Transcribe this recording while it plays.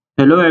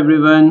Hello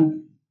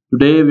everyone.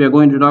 Today we are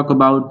going to talk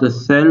about the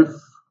self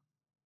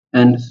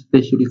and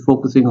especially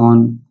focusing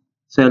on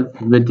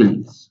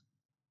self-vigilance.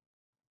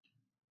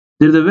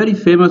 There is a very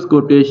famous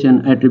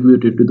quotation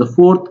attributed to the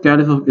fourth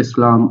Caliph of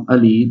Islam,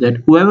 Ali,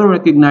 that whoever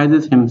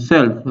recognizes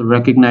himself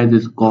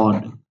recognizes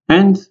God.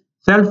 Hence,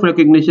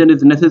 self-recognition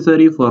is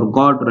necessary for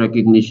God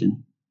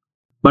recognition.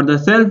 But the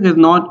self is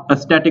not a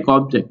static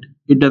object.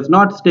 It does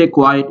not stay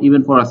quiet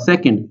even for a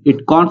second.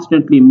 It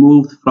constantly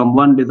moves from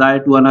one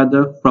desire to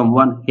another, from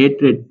one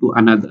hatred to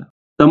another.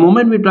 The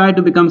moment we try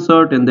to become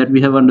certain that we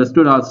have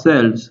understood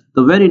ourselves,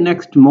 the very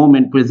next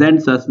moment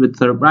presents us with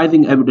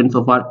surprising evidence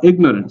of our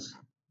ignorance.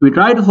 We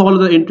try to follow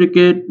the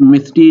intricate,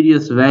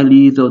 mysterious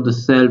valleys of the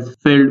self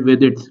filled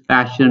with its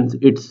passions,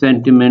 its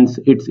sentiments,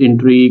 its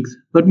intrigues,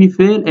 but we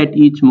fail at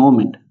each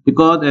moment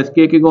because, as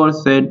Kierkegaard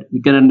said,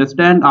 we can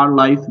understand our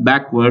life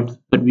backwards,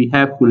 but we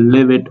have to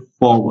live it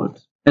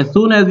forwards. As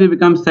soon as we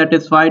become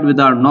satisfied with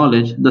our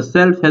knowledge, the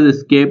self has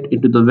escaped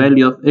into the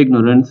valley of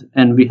ignorance,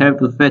 and we have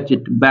to fetch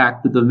it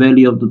back to the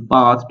valley of the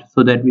past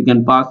so that we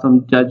can pass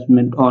some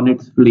judgment on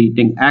its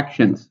fleeting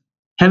actions.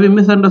 Have we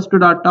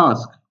misunderstood our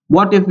task?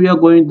 What if we are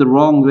going the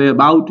wrong way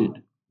about it?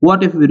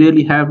 What if we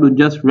really have to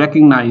just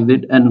recognize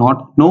it and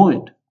not know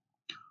it?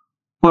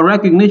 For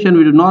recognition,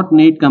 we do not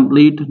need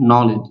complete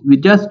knowledge. We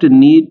just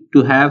need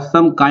to have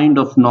some kind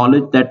of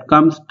knowledge that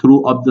comes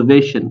through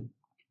observation.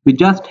 We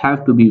just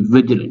have to be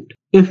vigilant.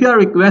 If you are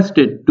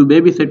requested to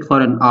babysit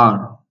for an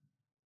hour,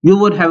 you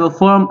would have a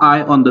firm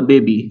eye on the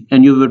baby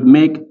and you would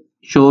make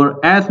sure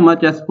as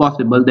much as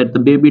possible that the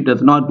baby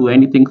does not do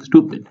anything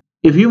stupid.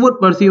 If you would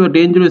perceive a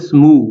dangerous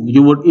move,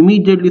 you would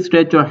immediately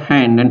stretch your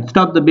hand and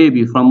stop the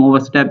baby from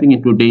overstepping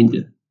into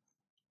danger.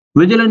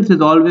 Vigilance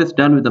is always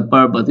done with a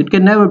purpose. It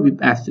can never be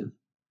passive.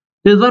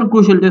 There is one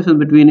crucial difference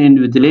between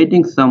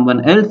invigilating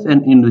someone else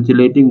and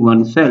invigilating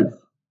oneself.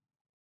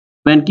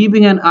 When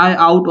keeping an eye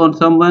out on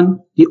someone,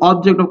 the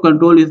object of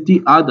control is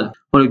the other.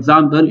 For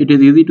example, it is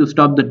easy to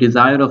stop the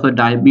desire of a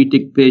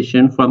diabetic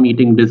patient from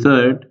eating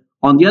dessert.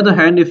 On the other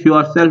hand, if you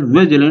are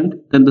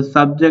self-vigilant, then the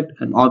subject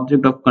and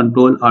object of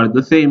control are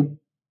the same.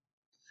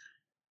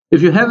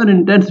 If you have an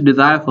intense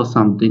desire for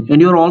something,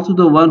 and you are also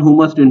the one who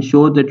must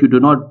ensure that you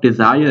do not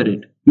desire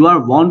it, you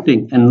are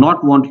wanting and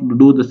not wanting to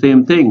do the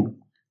same thing.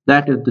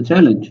 That is the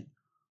challenge.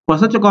 For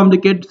such a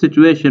complicated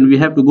situation, we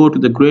have to go to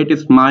the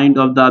greatest mind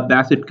of the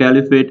Abbasid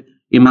Caliphate,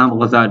 Imam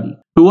Ghazali.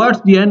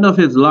 Towards the end of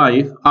his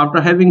life, after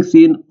having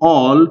seen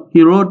all,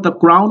 he wrote the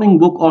crowning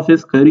book of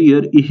his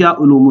career, Ihya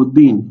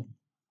ulum-uddin.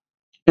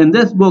 In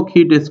this book,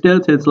 he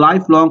distills his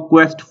lifelong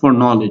quest for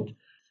knowledge.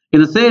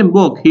 In the same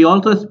book, he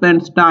also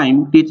spends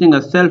time teaching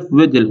us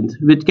self-vigilance,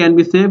 which can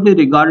be safely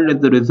regarded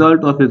as the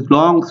result of his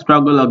long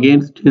struggle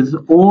against his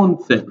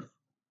own self.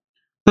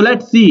 So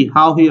let's see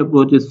how he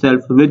approaches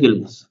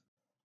self-vigilance.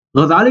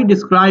 Ghazali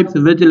describes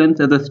vigilance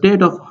as a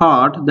state of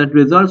heart that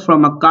results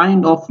from a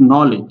kind of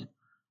knowledge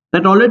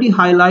that already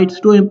highlights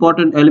two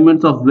important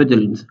elements of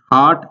vigilance,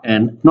 heart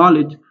and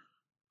knowledge.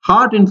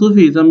 Heart in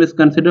Sufism is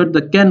considered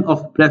the ken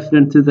of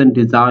preferences and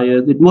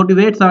desires. It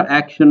motivates our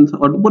actions,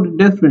 or to put it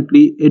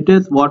differently, it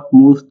is what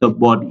moves the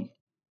body.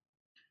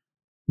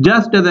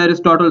 Just as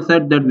Aristotle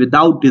said that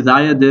without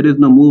desire there is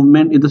no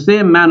movement, in the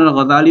same manner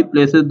Ghazali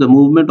places the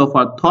movement of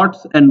our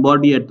thoughts and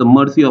body at the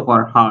mercy of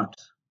our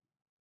hearts.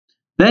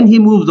 Then he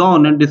moves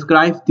on and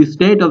describes the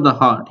state of the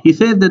heart. He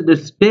says that the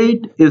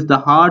state is the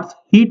heart's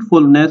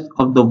heedfulness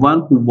of the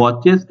one who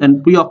watches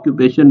and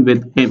preoccupation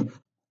with him.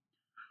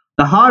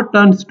 The heart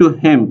turns to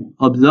him,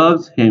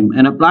 observes him,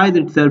 and applies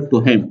itself to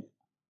him.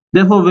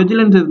 Therefore,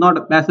 vigilance is not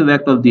a passive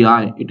act of the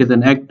eye, it is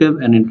an active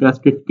and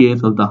interested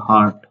gaze of the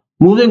heart.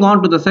 Moving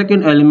on to the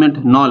second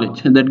element,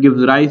 knowledge, that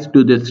gives rise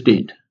to this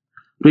state.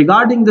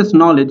 Regarding this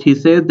knowledge, he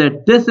says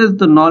that this is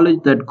the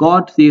knowledge that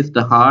God sees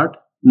the heart,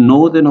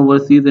 knows and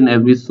oversees in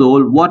every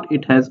soul what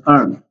it has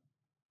earned.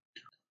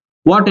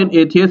 What in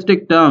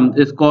atheistic terms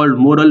is called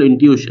moral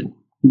intuition,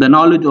 the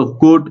knowledge of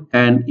good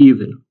and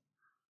evil.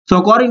 So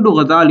according to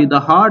Ghazali, the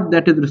heart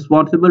that is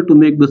responsible to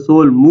make the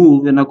soul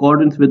move in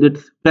accordance with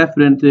its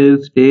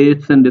preferences,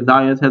 tastes and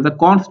desires has a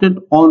constant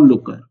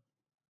onlooker.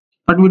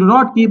 But we do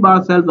not keep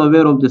ourselves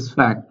aware of this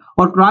fact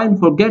or try and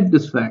forget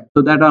this fact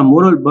so that our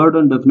moral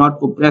burden does not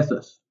oppress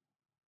us.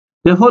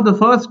 Therefore, the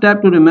first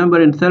step to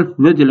remember in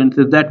self-vigilance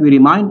is that we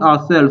remind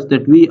ourselves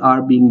that we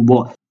are being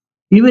watched,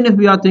 even if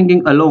we are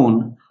thinking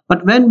alone.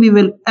 But when we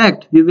will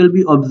act, we will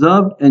be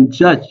observed and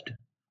judged.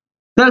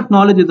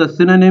 Self-knowledge is a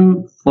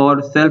synonym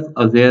for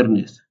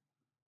self-awareness.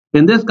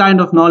 In this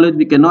kind of knowledge,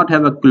 we cannot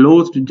have a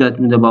closed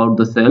judgment about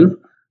the self.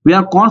 We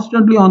are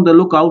constantly on the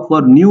lookout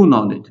for new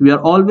knowledge. We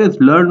are always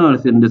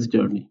learners in this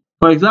journey.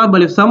 For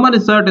example, if someone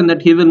is certain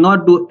that he will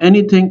not do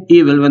anything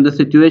evil when the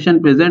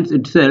situation presents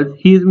itself,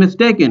 he is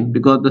mistaken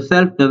because the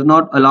self does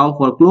not allow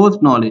for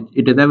closed knowledge.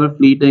 It is ever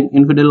fleeting,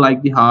 infidel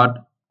like the heart,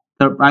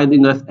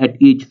 surprising us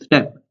at each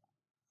step.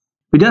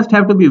 We just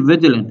have to be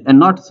vigilant and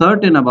not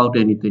certain about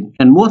anything.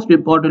 And most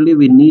importantly,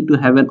 we need to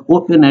have an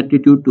open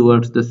attitude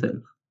towards the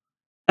self.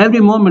 Every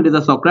moment is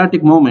a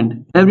Socratic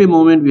moment. Every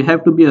moment we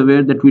have to be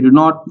aware that we do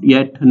not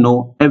yet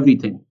know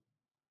everything.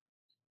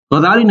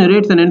 Ghazali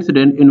narrates an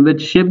incident in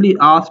which Shibli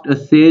asked a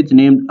sage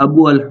named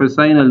Abu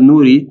al-Husayn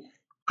al-Nuri,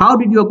 "How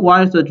did you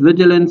acquire such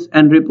vigilance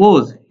and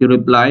repose?" He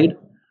replied,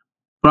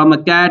 "From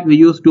a cat we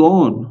used to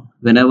own.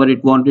 Whenever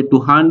it wanted to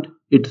hunt,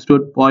 it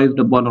stood poised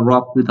upon a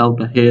rock without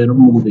a hair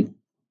moving."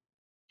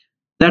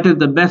 That is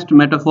the best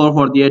metaphor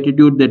for the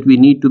attitude that we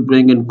need to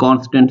bring in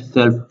constant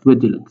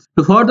self-vigilance.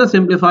 To further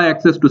simplify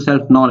access to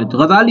self-knowledge,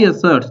 Ghazali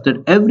asserts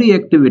that every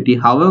activity,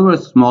 however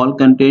small,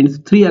 contains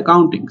three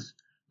accountings.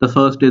 The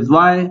first is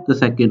why, the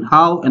second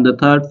how, and the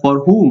third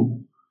for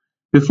whom.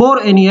 Before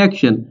any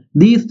action,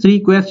 these three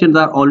questions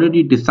are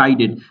already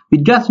decided. We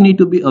just need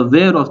to be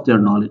aware of their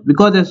knowledge,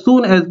 because as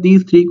soon as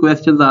these three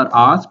questions are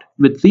asked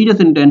with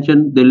serious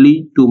intention, they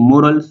lead to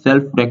moral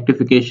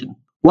self-rectification.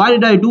 Why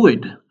did I do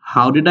it?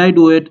 How did I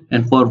do it?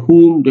 And for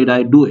whom did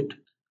I do it?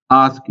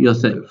 Ask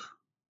yourself.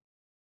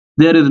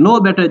 There is no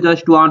better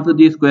judge to answer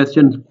these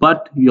questions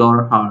but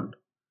your heart.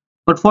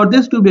 But for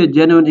this to be a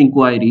genuine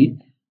inquiry,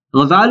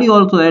 Ghazali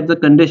also adds a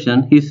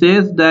condition. He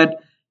says that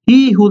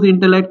he whose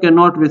intellect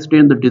cannot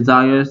restrain the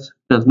desires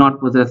does not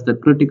possess the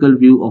critical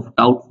view of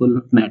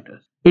doubtful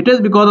matters. It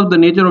is because of the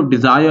nature of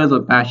desires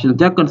or passions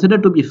they are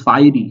considered to be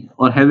fiery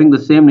or having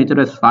the same nature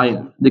as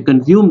fire. They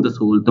consume the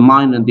soul, the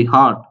mind, and the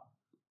heart.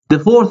 They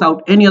force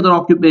out any other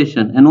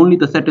occupation, and only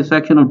the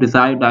satisfaction of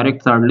desire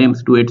directs our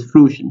limbs to its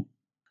fruition.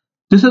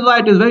 This is why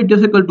it is very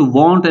difficult to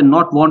want and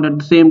not want at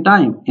the same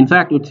time. In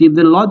fact, it seems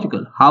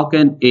illogical. How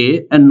can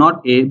A and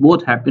not A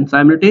both happen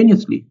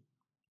simultaneously?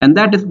 And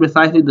that is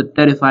precisely the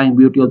terrifying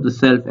beauty of the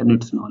self and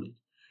its knowledge.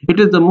 It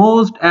is the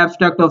most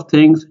abstract of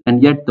things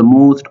and yet the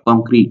most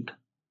concrete.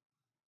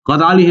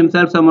 Ghazali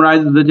himself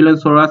summarizes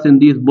vigilance for us in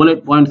these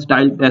bullet point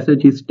style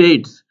passage. He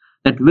states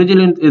that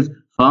vigilance is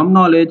firm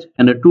knowledge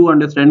and a true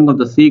understanding of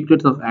the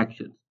secrets of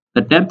action,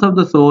 the depth of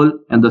the soul,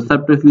 and the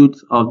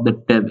subterfuges of the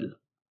devil.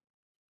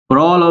 For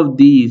all of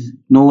these,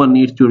 no one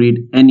needs to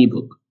read any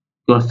book.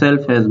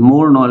 Yourself has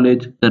more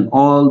knowledge than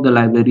all the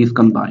libraries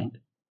combined.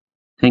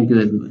 Thank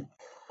you, everyone.